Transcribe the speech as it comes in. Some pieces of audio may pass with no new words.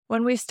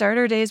When we start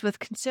our days with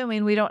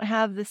consuming, we don't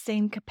have the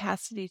same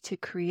capacity to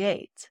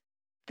create,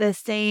 the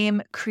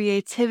same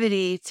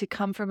creativity to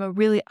come from a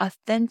really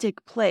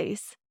authentic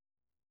place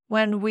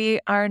when we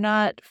are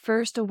not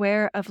first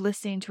aware of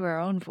listening to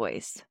our own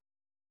voice.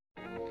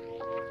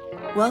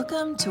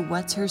 Welcome to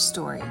What's Her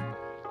Story,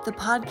 the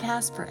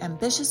podcast for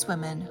ambitious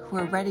women who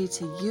are ready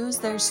to use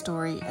their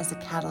story as a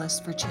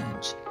catalyst for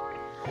change.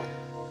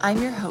 I'm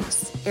your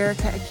host,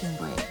 Erica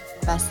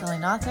Akingboye,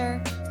 best-selling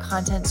author,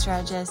 content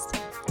strategist,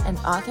 and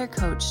author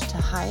coach to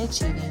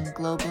high-achieving,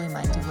 globally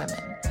minded women.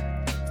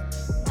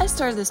 I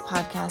started this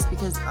podcast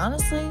because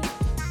honestly,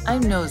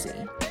 I'm nosy.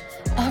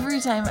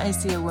 Every time I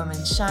see a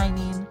woman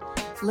shining,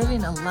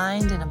 living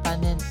aligned and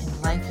abundant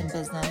in life and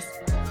business,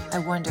 I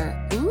wonder,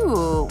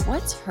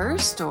 what's her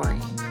story?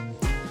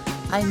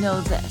 I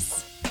know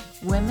this: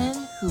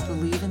 women who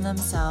believe in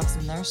themselves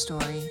and their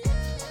story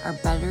are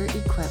better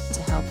equipped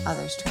to help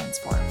others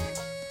transform.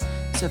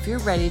 So if you're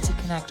ready to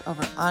connect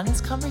over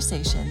honest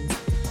conversations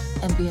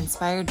and be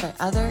inspired by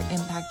other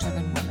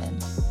impact-driven women,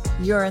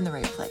 you're in the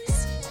right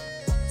place.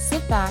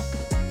 Sit back,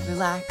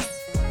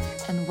 relax,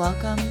 and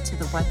welcome to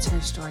the What's Her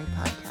Story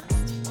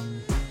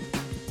podcast.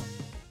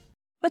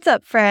 What's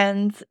up,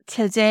 friends?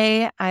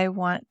 Today, I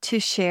want to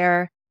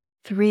share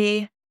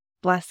 3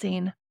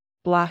 blessing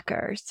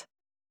blockers.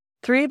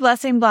 3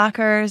 blessing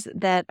blockers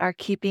that are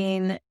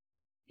keeping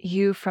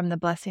you from the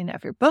blessing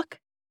of your book,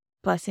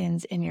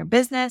 blessings in your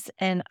business,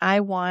 and I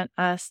want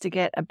us to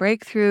get a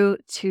breakthrough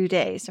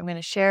today. So I'm going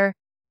to share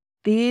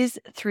these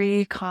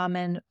 3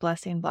 common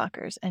blessing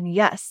blockers. And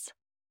yes,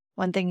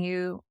 one thing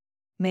you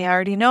may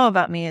already know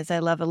about me is I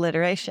love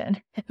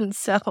alliteration. And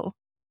so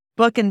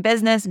book and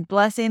business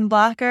blessing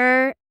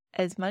blocker,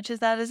 as much as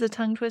that is a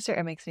tongue twister,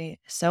 it makes me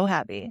so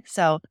happy.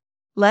 So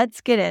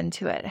let's get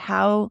into it.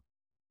 How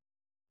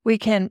we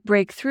can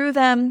break through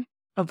them,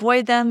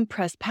 avoid them,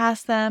 press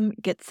past them,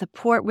 get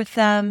support with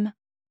them.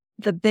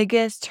 The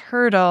biggest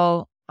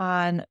hurdle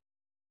on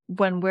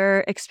when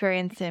we're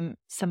experiencing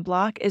some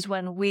block is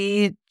when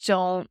we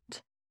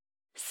don't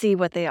see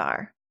what they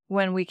are,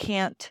 when we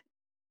can't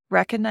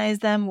recognize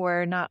them,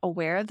 we're not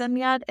aware of them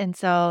yet. And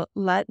so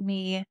let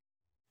me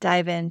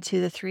dive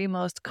into the 3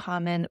 most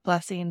common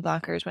blessing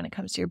blockers when it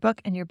comes to your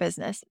book and your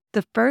business.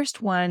 The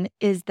first one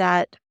is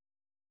that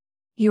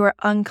you are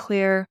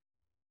unclear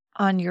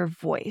on your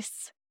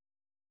voice.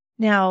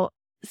 Now,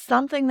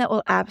 something that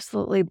will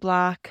absolutely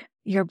block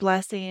your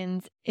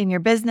blessings in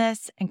your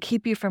business and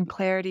keep you from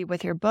clarity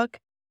with your book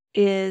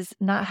is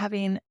not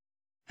having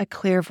a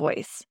clear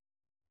voice.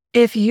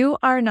 If you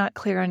are not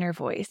clear on your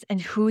voice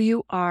and who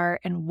you are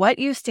and what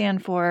you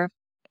stand for,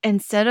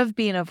 instead of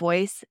being a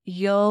voice,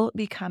 you'll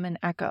become an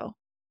echo.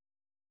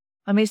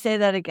 Let me say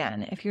that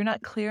again. If you're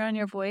not clear on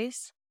your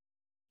voice,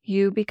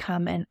 you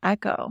become an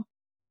echo.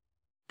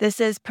 This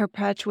is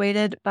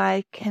perpetuated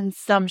by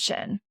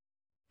consumption.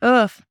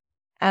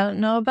 I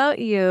don't know about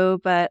you,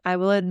 but I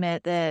will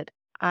admit that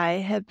I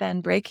have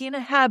been breaking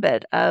a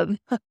habit of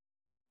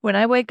when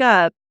I wake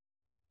up,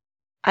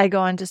 I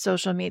go onto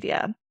social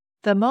media.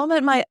 The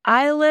moment my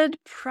eyelid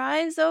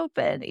pries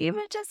open,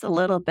 even just a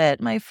little bit,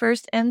 my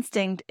first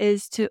instinct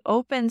is to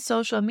open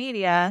social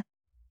media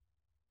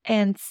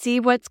and see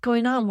what's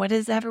going on. What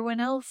is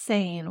everyone else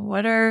saying?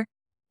 What are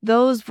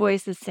those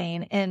voices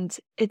saying? And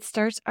it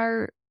starts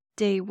our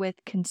day with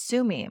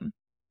consuming.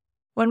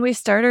 When we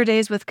start our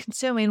days with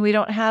consuming, we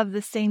don't have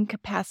the same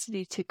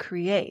capacity to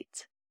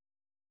create,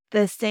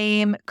 the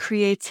same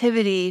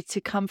creativity to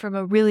come from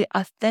a really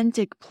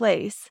authentic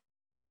place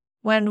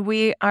when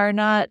we are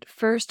not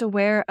first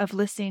aware of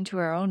listening to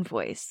our own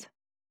voice.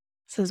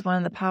 This is one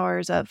of the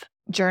powers of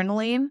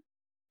journaling.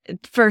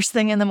 First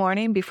thing in the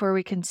morning before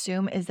we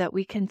consume is that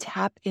we can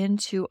tap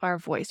into our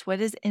voice.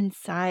 What is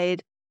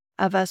inside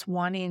of us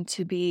wanting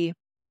to be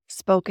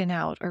spoken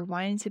out or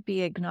wanting to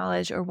be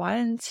acknowledged or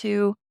wanting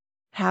to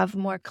have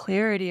more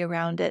clarity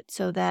around it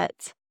so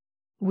that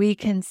we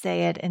can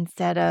say it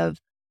instead of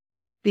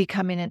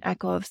becoming an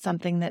echo of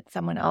something that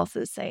someone else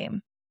is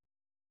saying.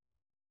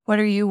 What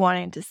are you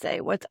wanting to say?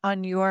 What's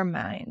on your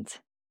mind?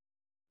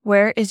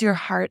 Where is your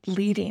heart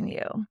leading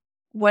you?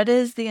 What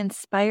is the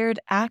inspired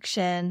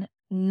action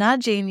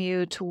nudging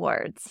you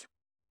towards?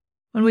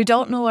 When we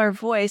don't know our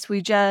voice,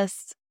 we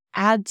just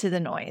add to the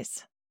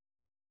noise.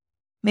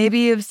 Maybe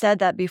you've said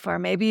that before.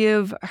 Maybe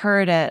you've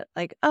heard it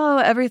like,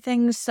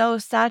 everything's so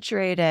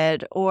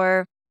saturated,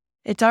 or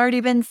it's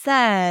already been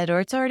said, or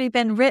it's already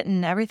been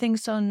written.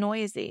 Everything's so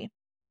noisy.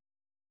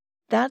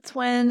 That's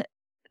when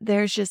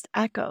there's just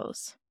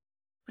echoes.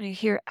 When you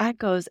hear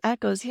echoes,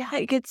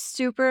 it gets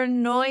super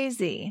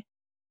noisy.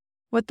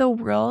 What the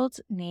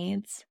world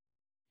needs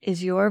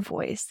is your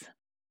voice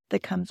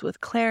that comes with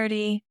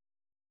clarity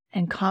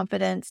and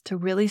confidence to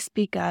really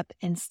speak up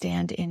and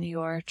stand in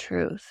your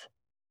truth.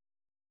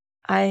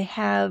 I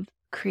have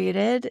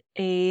created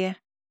a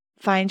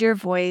Find Your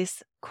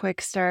Voice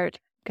Quick Start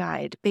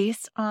Guide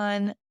based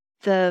on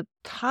the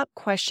top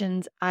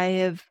questions I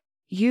have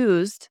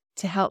used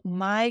to help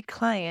my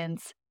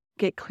clients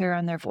get clear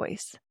on their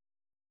voice.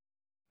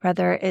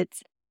 Whether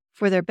it's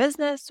for their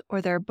business or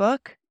their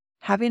book,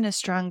 having a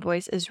strong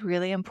voice is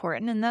really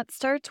important. And that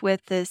starts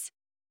with this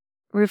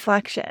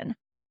reflection.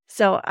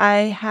 So I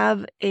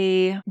have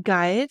a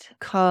guide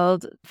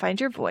called Find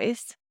Your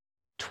Voice,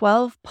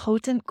 12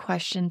 potent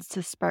questions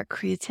to spark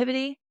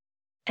creativity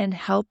and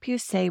help you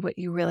say what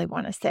you really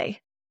want to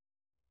say.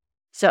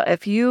 So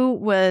if you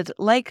would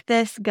like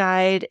this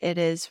guide, it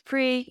is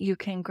free. You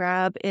can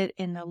grab it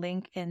in the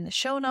link in the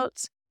show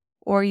notes,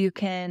 or you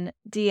can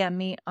DM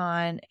me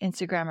on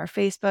Instagram or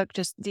Facebook.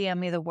 Just DM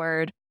me the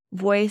word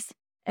voice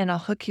and I'll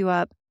hook you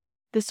up.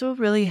 This will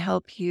really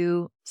help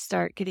you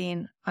start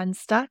getting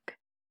unstuck,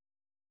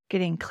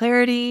 getting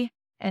clarity,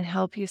 and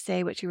help you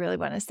say what you really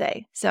want to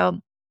say. So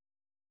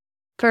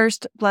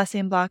first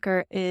blessing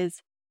blocker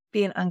is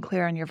being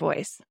unclear on your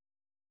voice.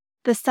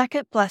 The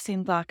second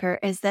blessing blocker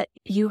is that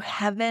you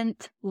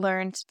haven't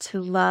learned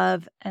to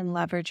love and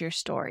leverage your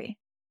story.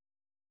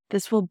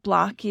 This will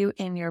block you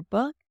in your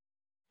book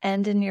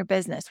and in your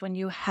business when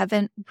you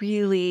haven't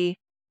really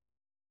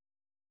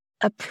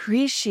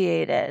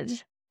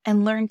appreciated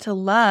and learned to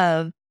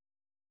love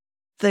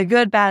the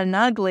good, bad, and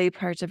ugly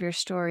parts of your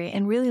story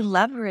and really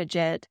leverage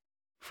it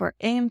for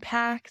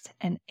impact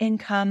and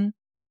income.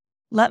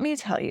 Let me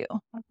tell you,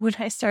 when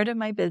I started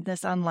my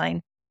business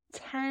online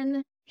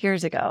 10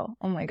 years ago,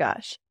 oh my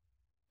gosh,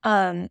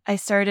 I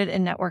started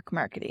in network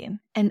marketing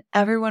and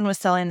everyone was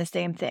selling the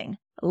same thing,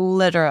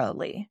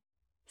 literally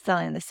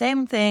selling the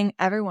same thing.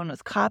 Everyone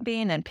was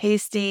copying and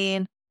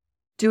pasting,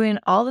 doing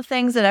all the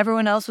things that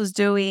everyone else was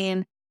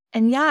doing.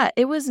 And yeah,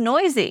 it was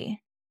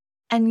noisy.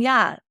 And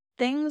yeah,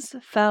 things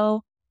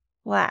fell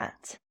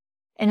flat.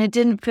 And it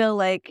didn't feel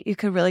like you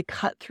could really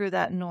cut through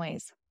that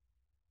noise.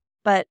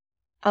 But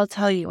I'll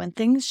tell you, when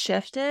things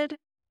shifted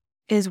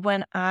is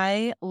when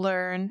I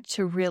learned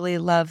to really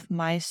love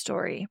my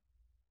story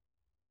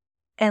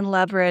and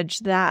leverage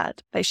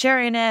that by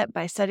sharing it,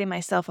 by setting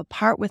myself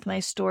apart with my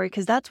story.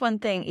 Because that's one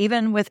thing,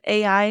 even with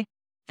AI,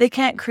 they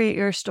can't create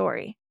your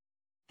story.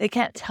 They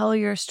can't tell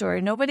your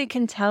story. Nobody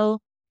can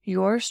tell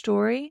your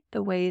story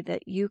the way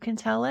that you can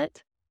tell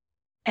it.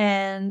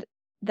 And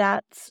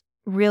that's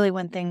really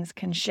when things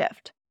can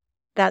shift.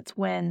 That's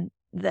when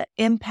the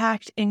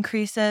impact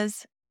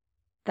increases.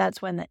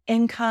 That's when the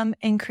income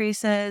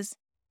increases.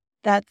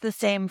 That's the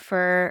same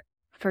for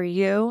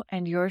you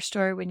and your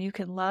story. When you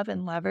can love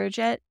and leverage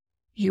it,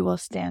 you will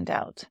stand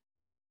out.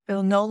 It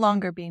will no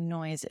longer be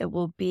noise. It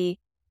will be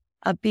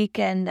a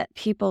beacon that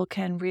people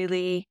can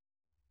really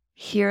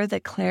hear the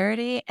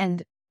clarity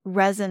and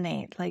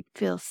resonate, like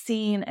feel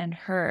seen and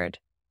heard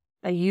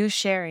by you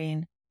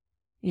sharing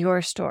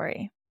your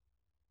story.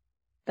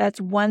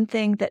 That's one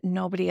thing that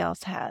nobody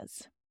else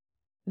has.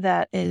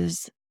 That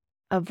is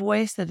a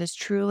voice that is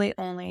truly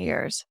only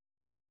yours.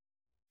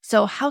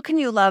 So how can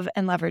you love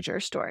and leverage your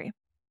story?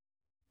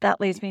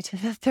 That leads me to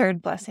the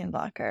third blessing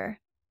blocker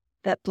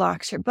that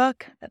blocks your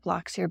book, that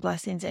blocks your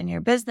blessings in your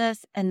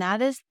business, and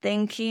that is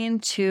thinking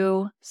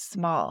too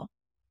small.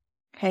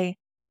 Okay,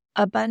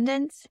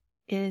 abundance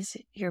is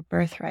your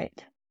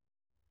birthright.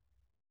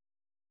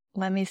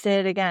 Let me say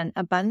it again.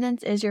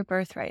 Abundance is your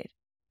birthright.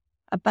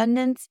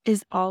 Abundance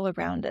is all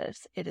around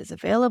us. It is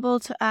available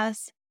to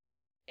us.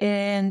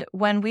 And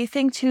when we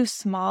think too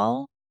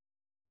small,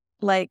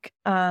 like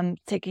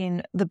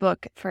taking the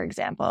book, for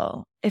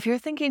example, if you're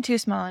thinking too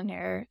small and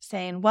you're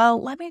saying,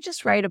 well, let me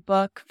just write a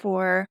book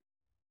for,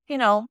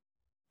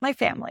 my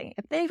family.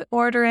 If they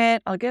order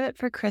it, I'll give it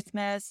for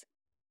Christmas.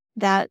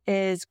 That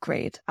is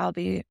great. I'll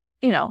be,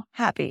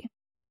 happy.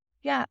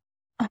 Yeah.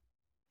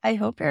 I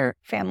hope your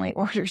family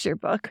orders your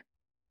book.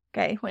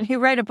 Okay. When you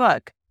write a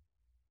book,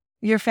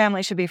 your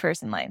family should be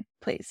first in line,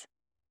 please.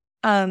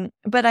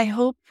 But I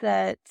hope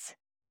that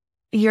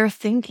you're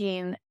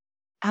thinking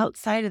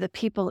outside of the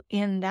people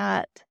in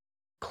that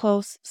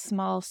close,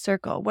 small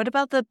circle. What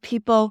about the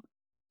people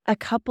a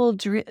couple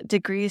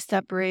degrees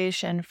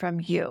separation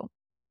from you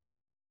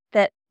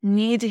that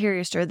need to hear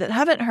your story, that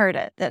haven't heard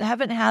it, that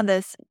haven't had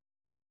this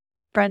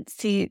front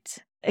seat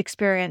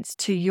experience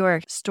to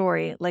your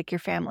story like your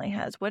family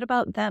has? What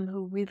about them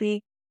who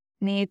really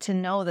need to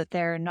know that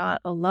they're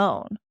not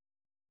alone?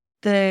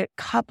 The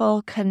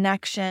couple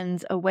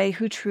connections away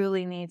who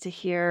truly need to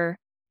hear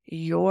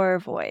your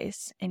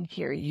voice and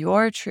hear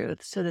your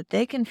truth so that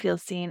they can feel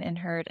seen and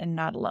heard and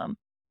not alone.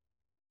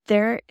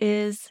 There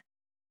is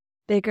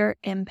bigger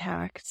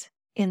impact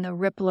in the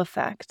ripple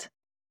effect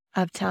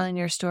of telling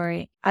your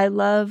story. I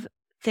love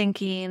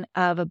thinking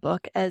of a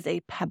book as a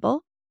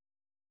pebble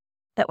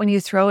that when you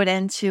throw it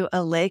into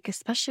a lake,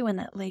 especially when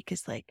that lake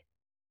is like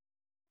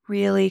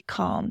really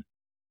calm,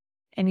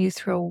 and you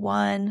throw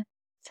one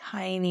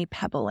tiny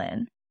pebble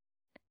in,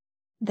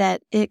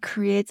 that it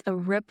creates a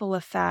ripple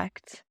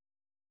effect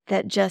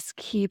that just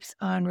keeps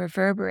on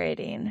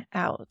reverberating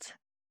out.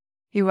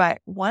 You write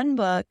one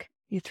book,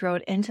 you throw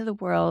it into the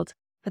world,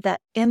 but that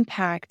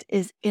impact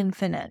is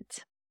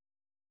infinite.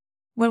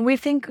 When we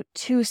think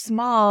too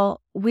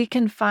small, we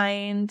can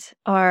find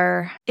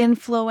our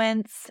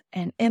influence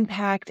and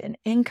impact and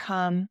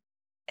income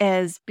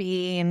as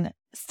being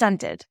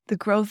stunted. The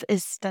growth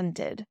is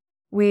stunted.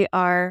 We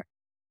are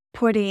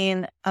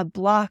putting a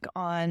block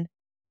on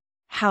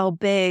how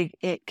big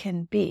it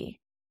can be.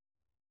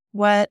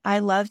 What I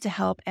love to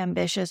help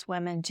ambitious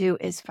women do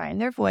is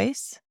find their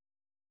voice,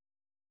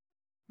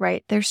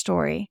 write their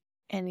story,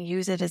 and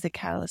use it as a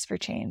catalyst for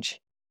change.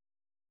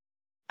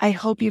 I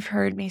hope you've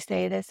heard me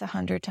say this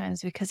 100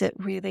 times because it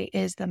really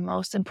is the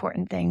most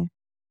important thing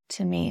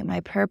to me. My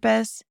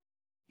purpose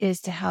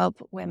is to help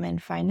women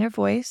find their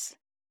voice,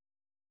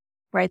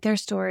 write their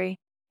story,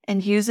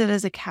 and use it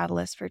as a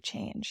catalyst for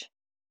change.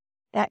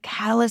 That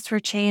catalyst for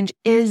change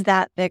is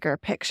that bigger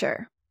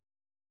picture.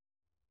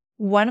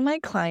 One of my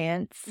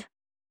clients,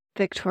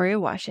 Victoria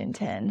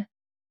Washington,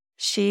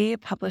 she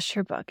published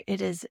her book.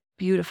 It is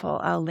beautiful.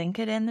 I'll link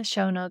it in the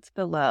show notes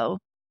below.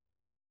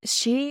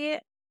 She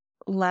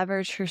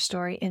leveraged her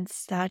story in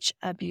such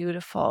a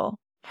beautiful,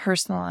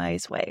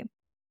 personalized way.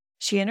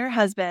 She and her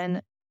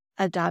husband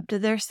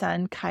adopted their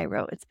son,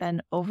 Cairo. It's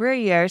been over a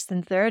year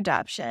since their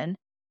adoption.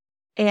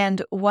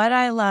 And what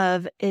I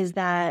love is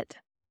that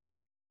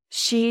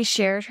she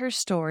shared her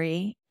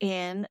story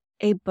in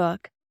a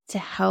book to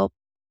help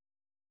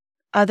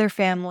other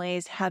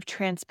families have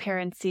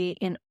transparency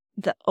in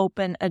the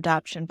open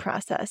adoption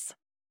process.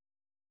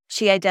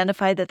 She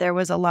identified that there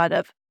was a lot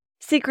of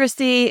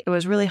secrecy. It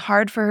was really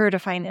hard for her to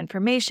find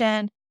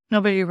information.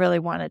 Nobody really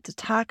wanted to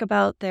talk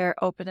about their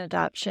open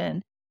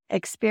adoption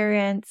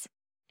experience.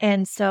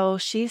 And so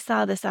she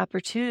saw this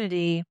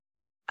opportunity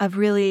of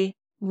really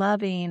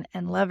loving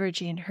and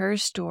leveraging her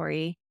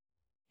story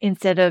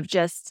instead of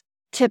just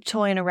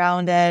tiptoeing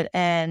around it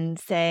and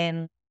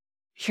saying,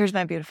 here's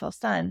my beautiful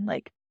son.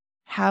 Like,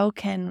 how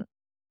can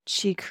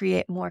she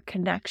create more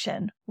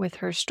connection with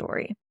her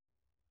story?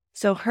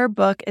 So her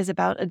book is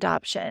about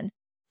adoption.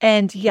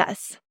 And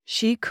yes,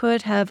 she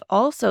could have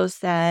also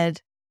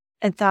said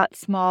and thought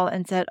small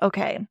and said,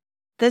 okay,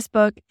 this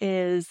book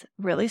is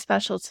really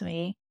special to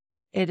me.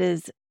 It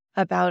is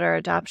about our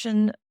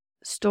adoption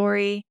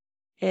story.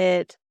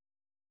 It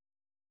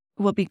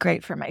will be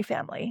great for my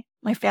family.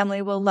 My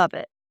family will love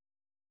it.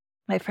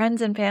 My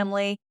friends and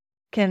family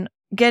can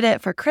get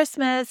it for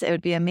Christmas. It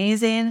would be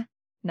amazing.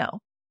 No,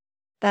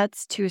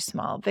 that's too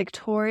small.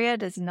 Victoria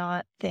does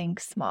not think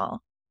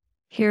small.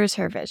 Here's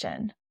her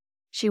vision.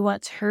 She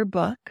wants her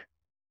book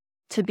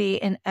to be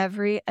in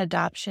every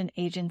adoption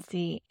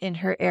agency in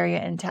her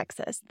area in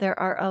Texas. There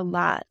are a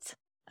lot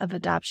of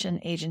adoption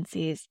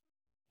agencies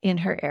in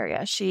her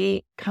area.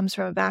 She comes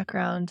from a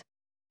background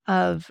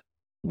of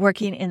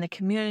working in the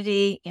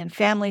community, in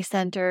family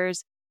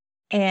centers.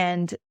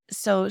 And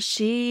so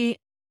she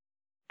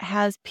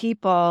has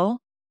people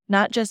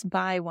not just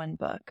buy one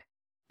book,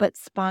 but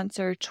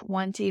sponsor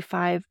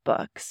 25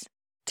 books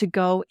to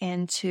go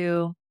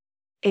into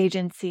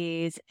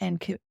agencies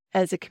and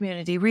as a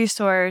community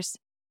resource,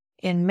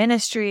 in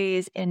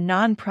ministries, in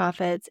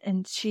nonprofits.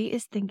 And she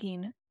is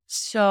thinking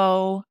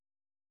so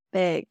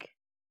big.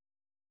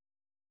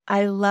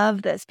 I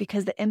love this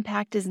because the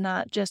impact is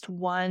not just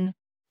one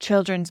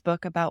children's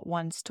book about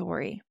one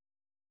story.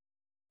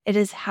 It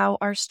is how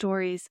our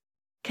stories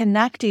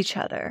connect each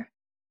other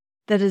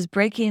that is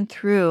breaking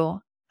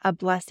through a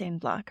blessing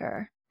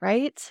blocker,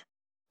 right?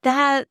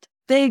 That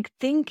big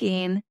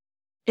thinking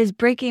is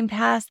breaking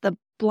past the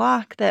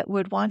block that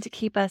would want to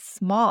keep us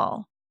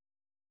small.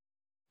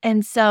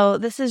 And so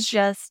this is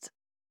just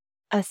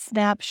a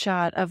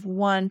snapshot of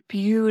one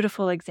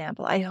beautiful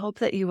example. I hope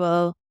that you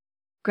will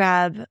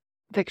grab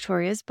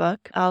Victoria's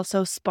book,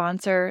 also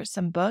sponsor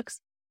some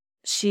books.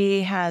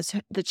 She has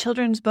the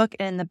children's book,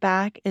 and in the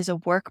back is a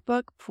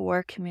workbook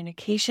for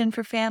communication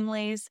for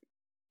families.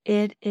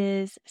 It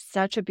is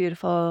such a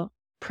beautiful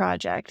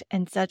project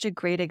and such a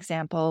great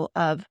example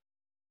of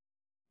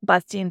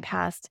busting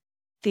past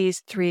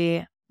these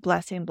 3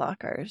 blessing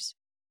blockers.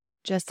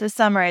 Just to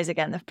summarize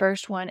again, the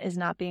first one is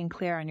not being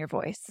clear on your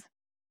voice.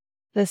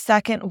 The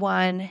second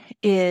one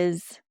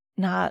is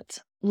not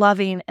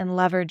loving and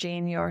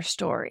leveraging your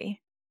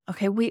story.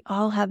 Okay, we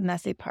all have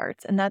messy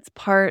parts, and that's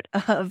part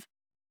of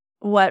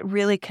what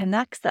really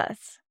connects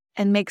us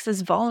and makes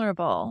us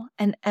vulnerable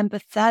and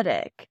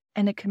empathetic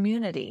and a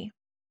community.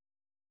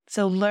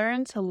 So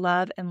learn to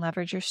love and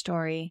leverage your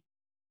story.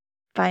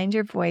 Find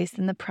your voice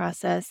in the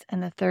process.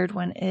 And the third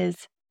one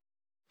is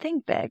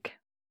think big.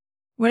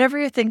 Whatever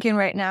you're thinking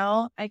right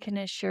now, I can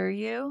assure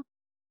you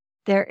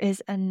there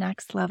is a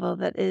next level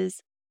that is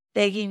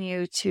begging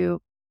you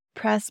to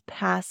press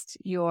past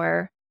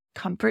your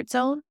comfort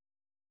zone.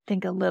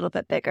 Think a little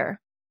bit bigger.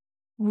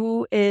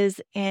 Who is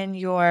in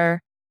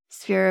your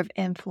sphere of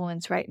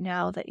influence right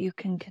now that you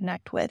can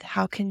connect with?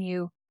 How can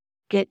you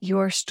get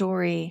your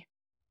story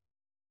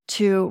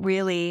to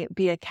really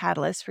be a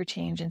catalyst for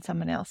change in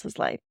someone else's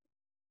life?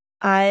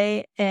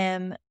 I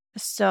am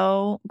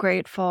so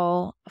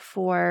grateful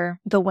for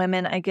the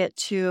women I get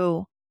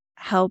to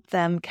help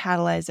them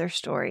catalyze their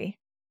story.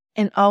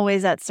 And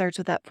always that starts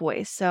with that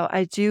voice. So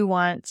I do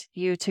want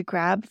you to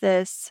grab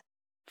this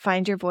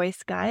Find Your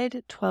Voice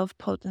guide, 12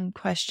 potent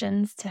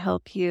questions to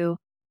help you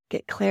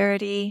get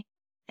clarity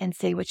and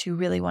say what you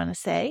really want to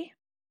say.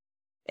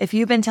 If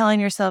you've been telling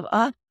yourself,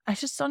 I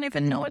just don't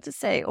even know what to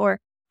say, or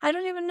I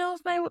don't even know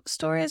if my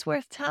story is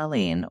worth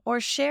telling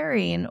or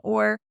sharing,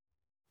 or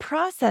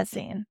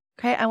processing.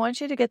 Okay, I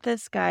want you to get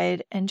this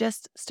guide and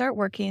just start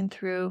working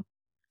through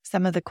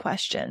some of the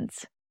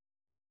questions.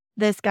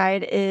 This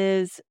guide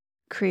is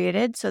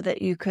created so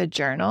that you could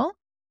journal.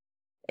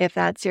 If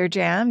that's your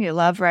jam, you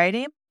love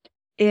writing.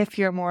 If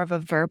you're more of a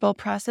verbal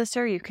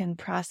processor, you can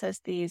process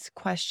these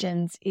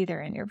questions either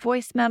in your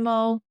voice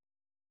memo.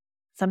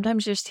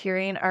 Sometimes just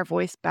hearing our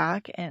voice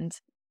back and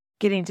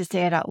getting to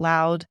say it out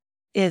loud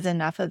is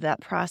enough of that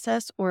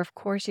process. Or, of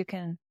course, you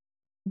can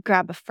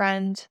grab a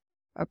friend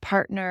or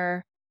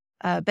partner,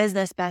 a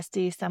business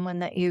bestie, someone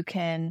that you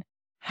can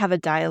have a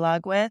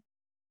dialogue with.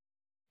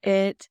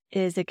 It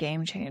is a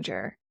game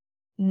changer.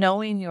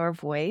 Knowing your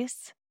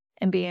voice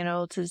and being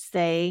able to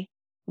say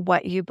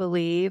what you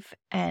believe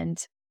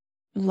and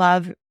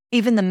love,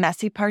 even the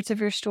messy parts of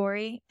your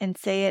story, and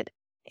say it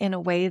in a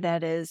way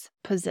that is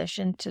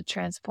positioned to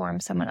transform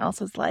someone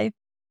else's life,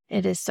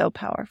 it is so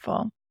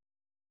powerful.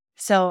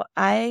 So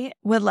I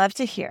would love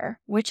to hear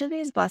which of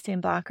these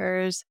blessing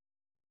blockers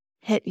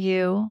hit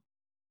you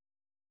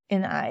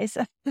in the eyes.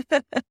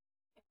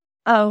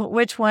 Oh,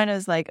 which one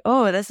is like,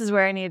 oh, this is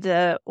where I need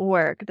to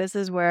work. This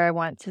is where I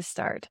want to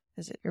start.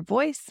 Is it your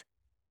voice?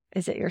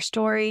 Is it your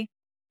story?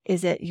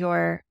 Is it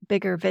your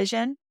bigger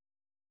vision?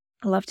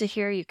 I love to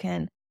hear. You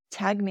can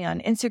tag me on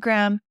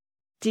Instagram,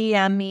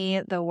 DM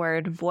me the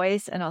word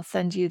voice, and I'll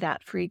send you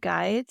that free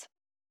guide.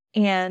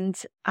 And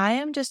I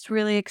am just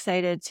really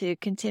excited to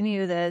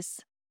continue this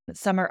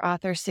summer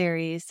author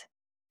series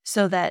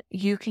so that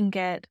you can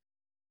get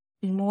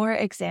more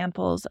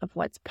examples of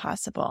what's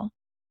possible.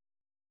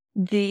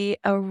 The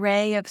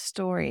array of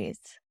stories,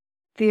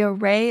 the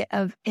array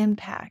of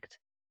impact,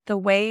 the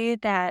way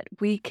that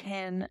we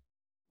can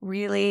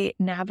really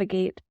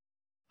navigate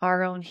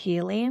our own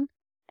healing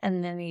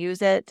and then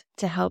use it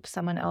to help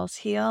someone else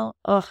heal.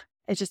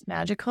 It's just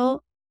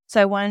magical.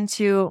 So I wanted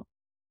to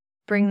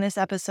bring this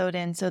episode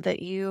in so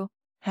that you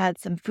had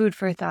some food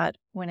for thought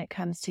when it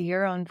comes to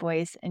your own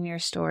voice and your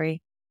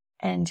story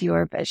and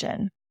your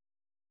vision.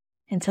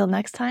 Until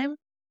next time,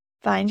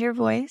 find your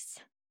voice,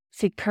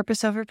 seek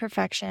purpose over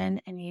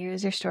perfection, and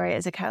use your story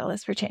as a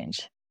catalyst for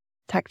change.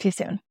 Talk to you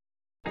soon.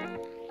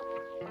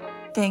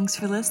 Thanks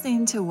for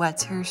listening to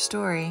What's Her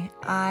Story.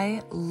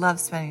 I love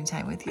spending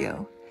time with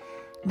you.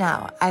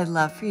 Now, I'd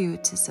love for you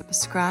to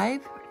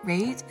subscribe,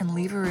 rate, and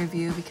leave a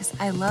review because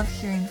I love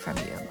hearing from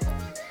you.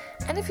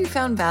 And if you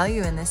found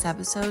value in this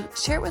episode,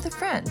 share it with a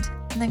friend,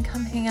 and then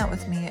come hang out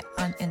with me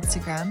on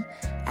Instagram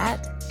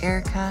at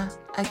Erica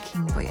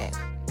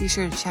Akingboye. Be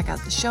sure to check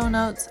out the show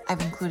notes.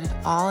 I've included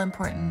all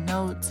important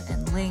notes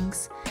and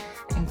links,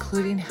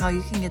 including how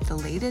you can get the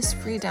latest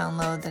free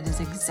download that is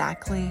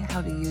exactly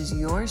how to use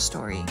your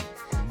story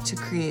to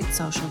create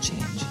social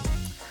change.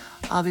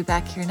 I'll be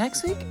back here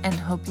next week and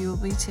hope you will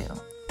be too.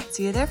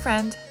 See you there,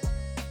 friend.